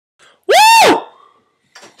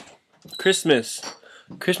Christmas,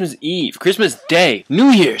 Christmas Eve, Christmas Day,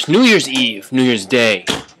 New Year's Eve, New Year's Day.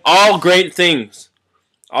 All great things.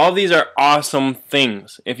 All these are awesome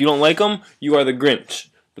things. If you don't like them, you are the Grinch.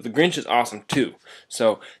 But the Grinch is awesome too.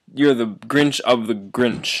 So you're the Grinch of the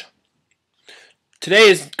Grinch. Today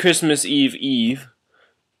is Christmas Eve.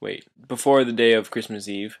 Wait, before the day of Christmas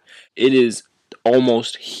Eve. It is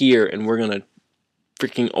almost here, and we're gonna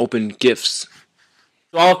freaking open gifts.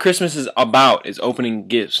 All Christmas is about is opening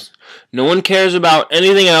gifts. No one cares about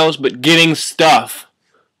anything else but getting stuff.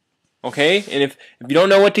 Okay? And if you don't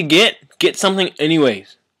know what to get something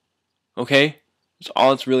anyways. Okay? That's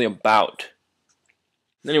all it's really about.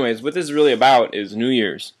 Anyways, what this is really about is New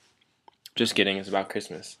Year's. Just kidding, it's about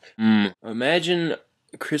Christmas. Imagine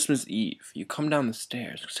Christmas Eve. You come down the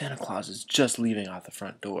stairs. Santa Claus is just leaving out the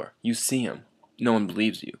front door. You see him. No one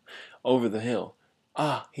believes you. Over the hill.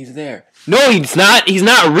 Ah, he's there. No, he's not. He's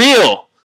not real.